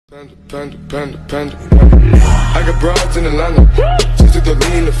Panda, panda, panda, panda. I got broads in Atlanta, just took the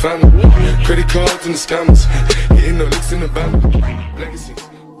lean in the family. Credit cards and the scammers, hitting the licks in the band. Legacies.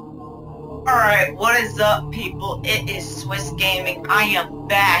 Alright, what is up, people? It is Swiss Gaming. I am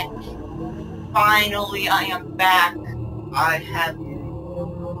back. Finally, I am back. I have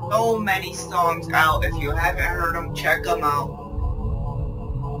so many songs out. If you haven't heard them, check them out.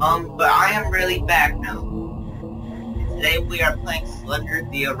 But I am really back now. Today we are playing Slender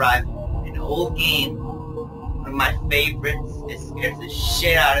the Arrival, an old game, one of my favorites. It scares the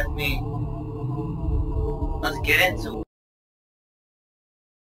shit out of me. Let's get into it.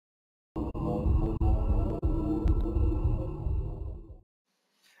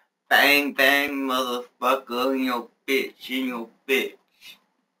 Bang bang motherfucker in your bitch,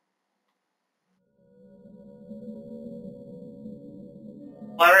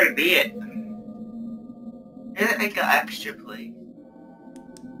 I already beat it. Didn't make an extra, please.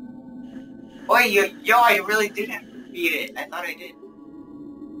 Wait, yo, I really didn't beat it. I thought I did.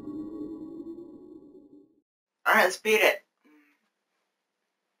 Alright, let's beat it.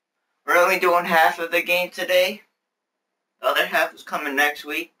 We're only doing half of the game today. The other half is coming next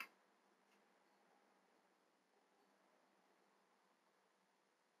week.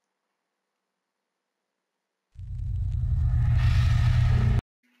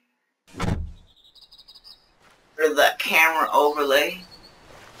 For that camera overlay,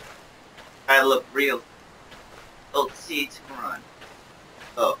 I look real. Don't see to run.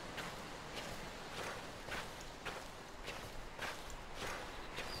 Oh.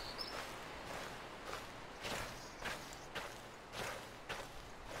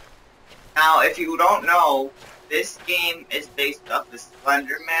 Now, if you don't know, this game is based off of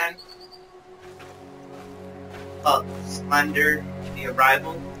Slender Man. Slender the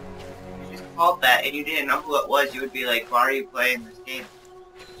Arrival. Called that and you didn't know who it was, you would be like, why are you playing this game?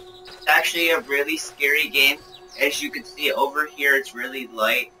 It's actually a really scary game. As you can see over here, it's really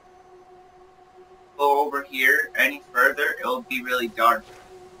light. Go over here any further, it will be really dark.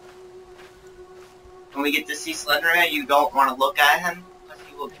 When we get to see Slenderman, you don't want to look at him because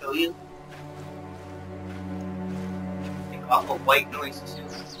he will kill you. Take off of white noise too.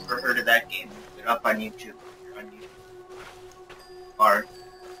 Never heard of that game? Look it up on YouTube. Or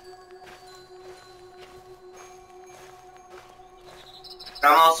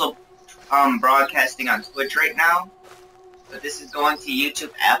I'm also broadcasting on Twitch right now, but this is going to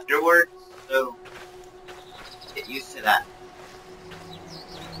YouTube afterwards, so get used to that.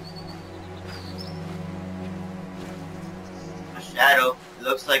 A shadow. It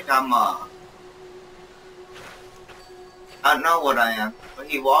looks like I'm I don't know what I am, but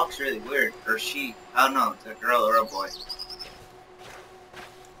he walks really weird, or she. I don't know, it's a girl or a boy.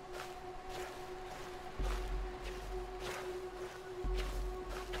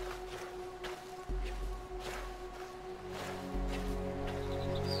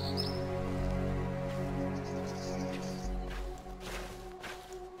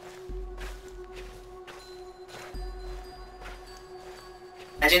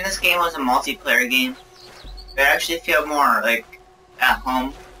 Imagine this game was a multiplayer game. I actually feel more like at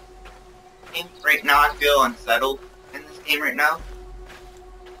home. Right now I feel unsettled in this game right now.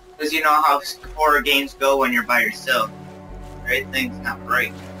 Because you know how horror games go when you're by yourself. Everything's not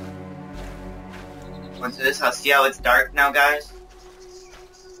right. Once this house, see how it's dark now, guys?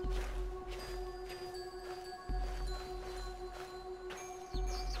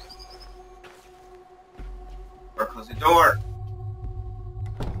 Or close the door.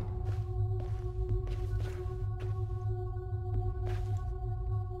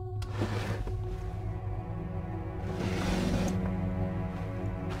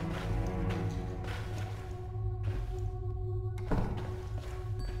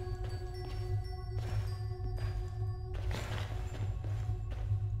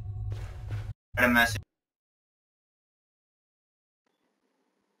 A message.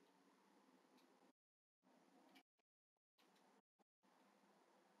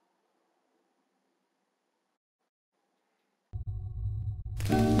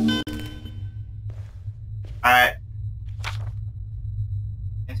 Alright.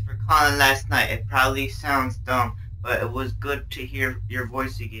 Thanks for calling last night. It probably sounds dumb, but it was good to hear your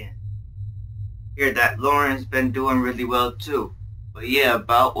voice again. Hear that Lauren's been doing really well too. But yeah,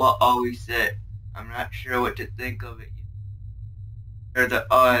 about what always said. I'm not sure what to think of it yet. What are the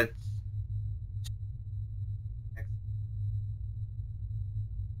odds?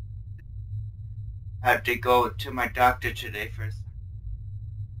 I have to go to my doctor today first.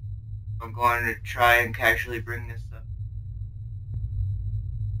 I'm going to try and casually bring this up.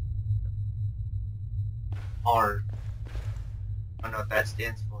 Hard. I don't know what that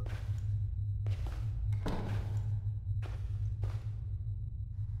stands for.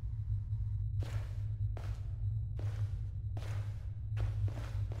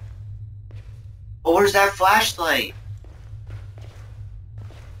 Oh, where's that flashlight?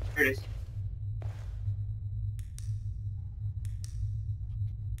 Here it is.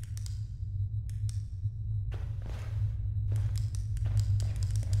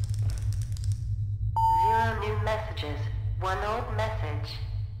 Zero new messages. One old message.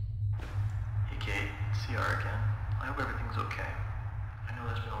 Hey Kate, it's CR again. I hope everything's okay. I know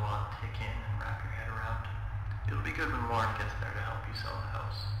there's been a lot to take in and wrap your head around. It'll be good when Lauren gets there to help you sell the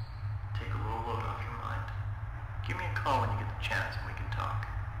house. Take a little load off your mind. Give me a call when you get the chance and we can talk.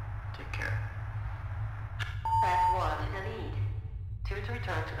 Take care. Press 1 to delete. 2 to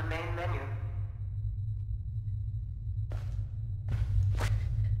return to the main menu.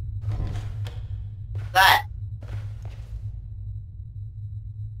 That.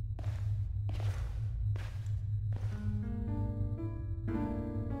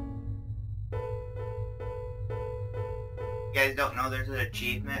 You guys don't know there's an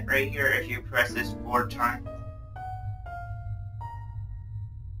achievement right here if you press this 4 times.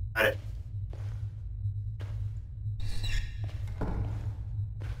 Got it.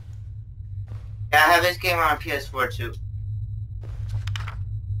 Yeah, I have this game on PS4 too.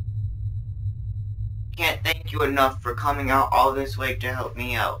 Can't thank you enough for coming out all this way to help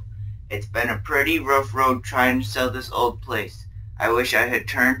me out. It's been a pretty rough road trying to sell this old place. I wish I had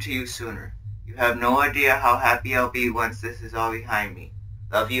turned to you sooner. You have no idea how happy I'll be once this is all behind me.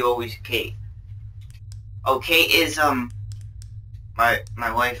 Love you always, Kate. Oh, Kate is, my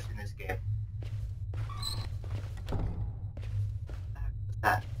wife in this game. What's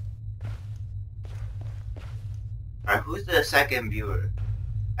that? Alright, who's the second viewer?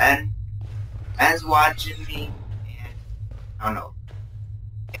 Ben's watching me, and I don't know.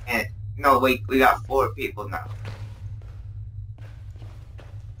 And no, wait, we got 4 people now.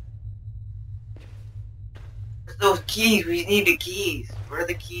 Where's those keys? We need the keys. Where are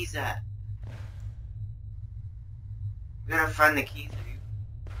the keys at? We gotta find the keys.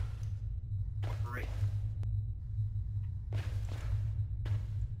 Right.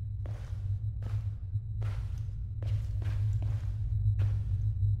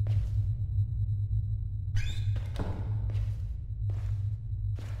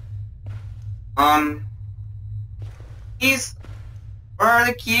 Keys? Where are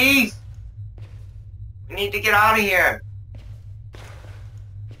the keys? We need to get out of here.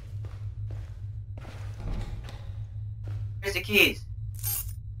 Where's the keys?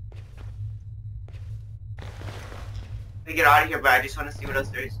 We get out of here, but I just want to see what else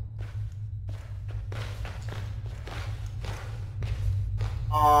there is.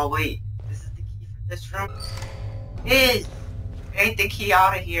 Oh, wait. This is the key for this room? It is! Ain't the key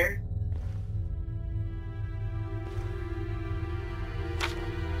out of here?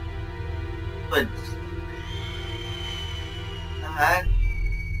 Woods. The heck?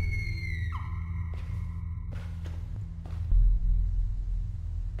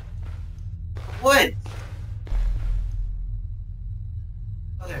 Woods.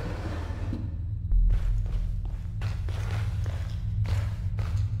 Okay.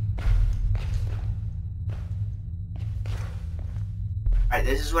 Alright,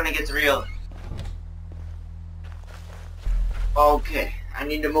 this is when it gets real. Okay. I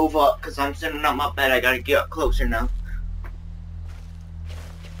need to move up because I'm sitting on my bed. I gotta get up closer now.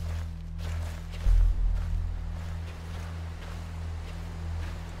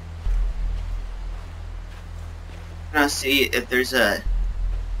 I'm gonna see if there's a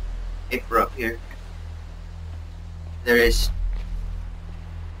paper up here. There is.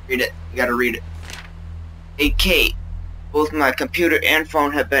 Read it. You gotta read it. Hey Kate, both my computer and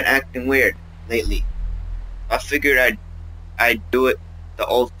phone have been acting weird lately. I figured I'd do it the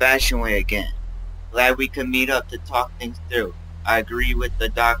old-fashioned way again. Glad we could meet up to talk things through. I agree with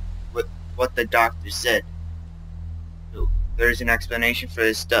what the doctor said. There's an explanation for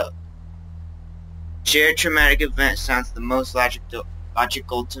this stuff. Shared traumatic event sounds the most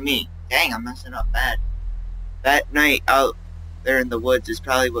logical to me. Dang, I'm messing up bad. That night out there in the woods is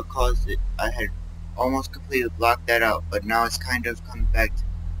probably what caused it. I had almost completely blocked that out, but now it's kind of coming back to me.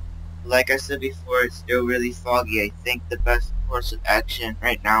 Like I said before, it's still really foggy. I think the best course of action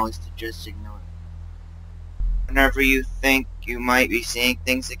right now is to just ignore it. Whenever you think you might be seeing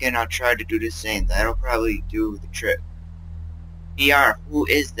things again, I'll try to do the same. That'll probably do the trick. PR, who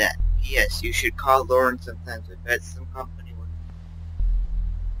is that? Yes, you should call Lauren sometimes. I bet some company would.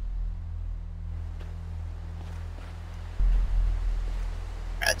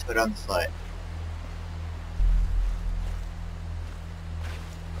 Alright, let's put it on the slide.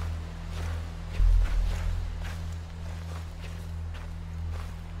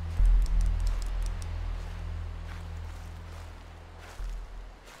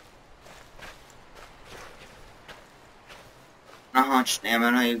 how much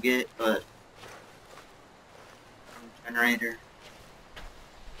stamina you get, but generator.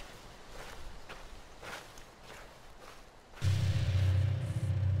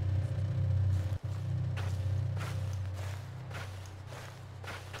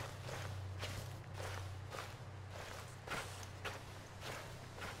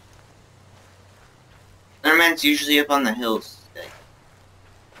 Enderman's usually up on the hills today.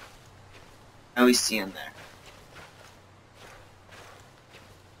 I always see him there.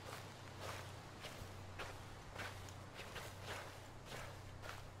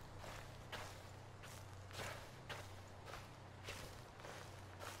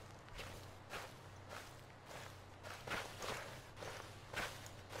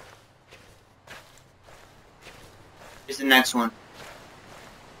 Here's the next one.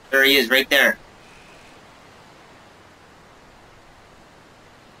 There he is, right there.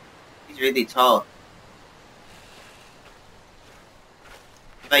 He's really tall.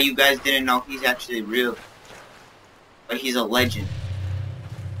 But you guys didn't know he's actually real. But he's a legend.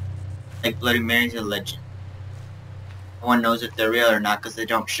 Like Bloody Mary's a legend. No one knows if they're real or not because they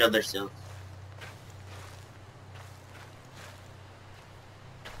don't show themselves.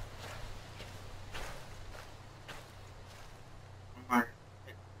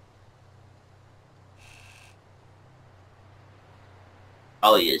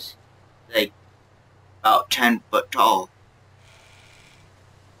 Oh, he is. Like, about 10 foot tall.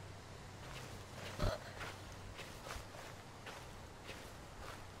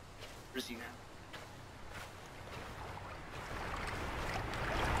 Where's he now?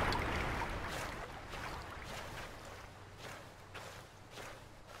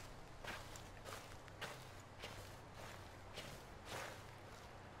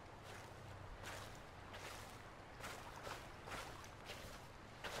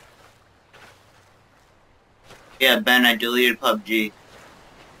 Yeah, Ben, I deleted PUBG.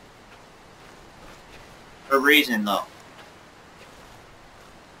 For a reason, though.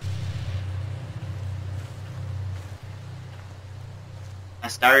 I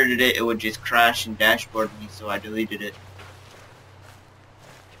started it, it would just crash and dashboard me, so I deleted it.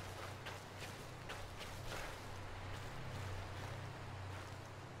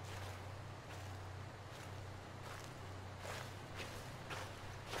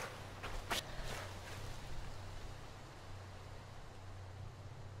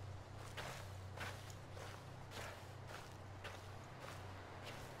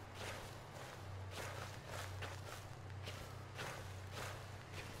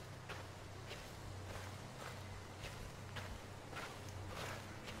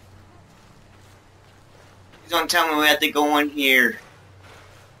 Don't tell me we have to go in here.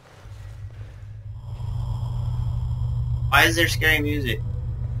 Why is there scary music?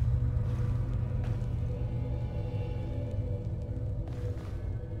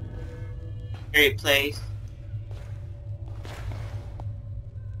 Scary place.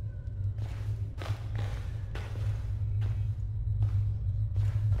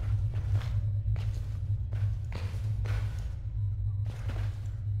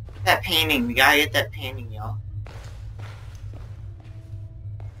 That painting, we gotta get that painting, y'all.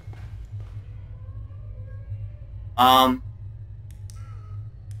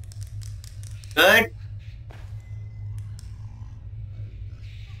 Good?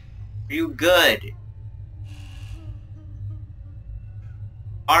 Are you good?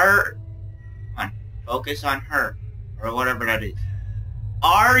 Come on, focus on her, or whatever that is.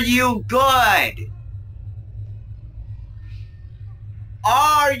 Are you good?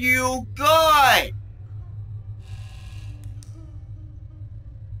 Are you good?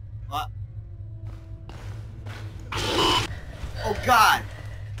 What? Oh God.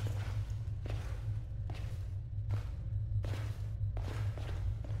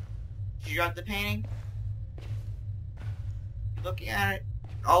 Did you drop the painting? Looking at it.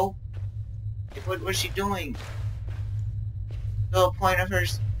 Oh. What was she doing? The point of her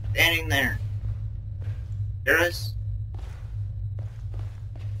standing there. There is.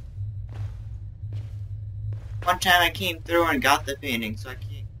 One time I came through and got the painting, so I can't.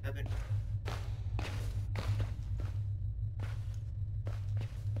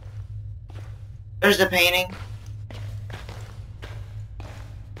 There's the painting.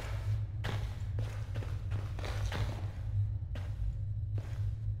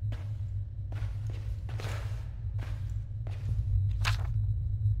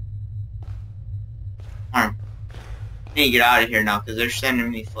 I need to get out of here now because they're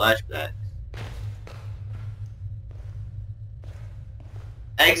sending me flashbacks.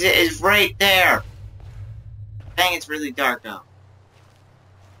 Exit is right there. Dang, it's really dark out.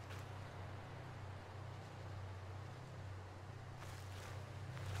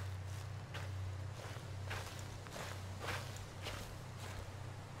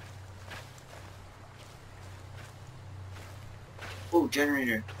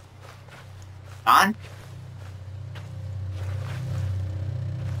 generator. On?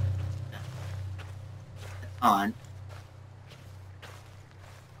 On.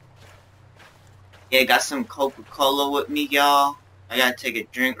 Yeah, got some Coca-Cola with me, y'all. I gotta take a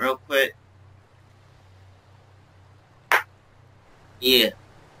drink real quick. Yeah.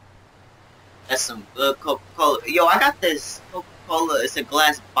 That's some good Coca-Cola. Yo, I got this Coca-Cola. It's a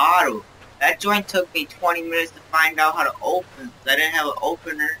glass bottle. That joint took me 20 minutes to find out how to open. I didn't have an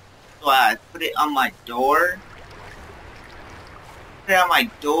opener. So I put it on my door. Put it on my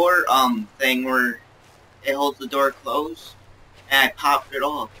door, thing where it holds the door closed. And I popped it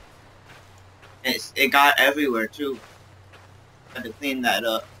off. And it got everywhere, too. I had to clean that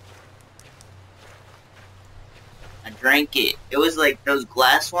up. I drank it. It was like those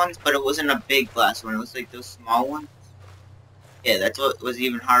glass ones, but it wasn't a big glass one. It was like those small ones. Yeah, that's what was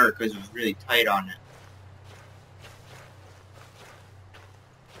even harder because it was really tight on it.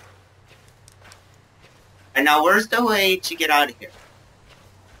 And now where's the way to get out of here?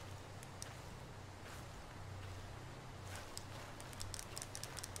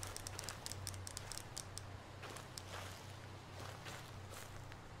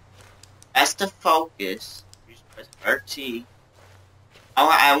 That's the focus. You just press RT.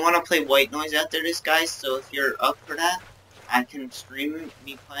 I want to play White Noise after this, guys, so if you're up for that, I can stream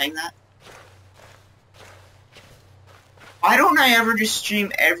me playing that. Why don't I ever just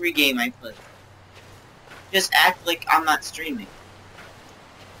stream every game I play? Just act like I'm not streaming.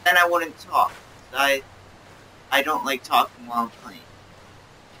 Then I wouldn't talk. I don't like talking while I'm playing.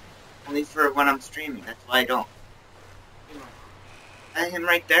 Only for when I'm streaming. That's why I don't. You know, that him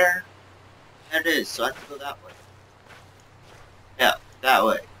right there. That is. So I have to go that way. Yeah, that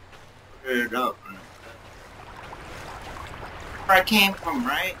way. Put it up. Where I came from,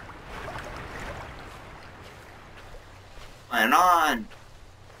 right? Went on.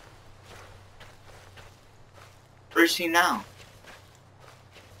 Where's he now?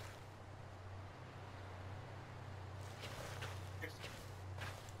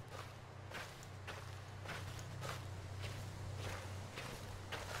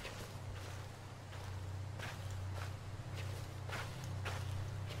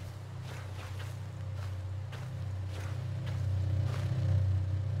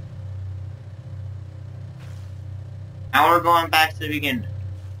 Now we're going back to the beginning.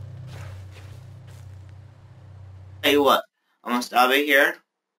 Tell you what, I'm gonna stop it here.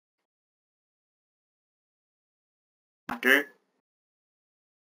 After.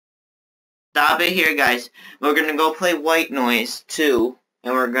 Stop it here, guys. We're gonna go play White Noise 2,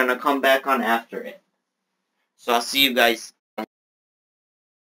 and we're gonna come back on after it. So I'll see you guys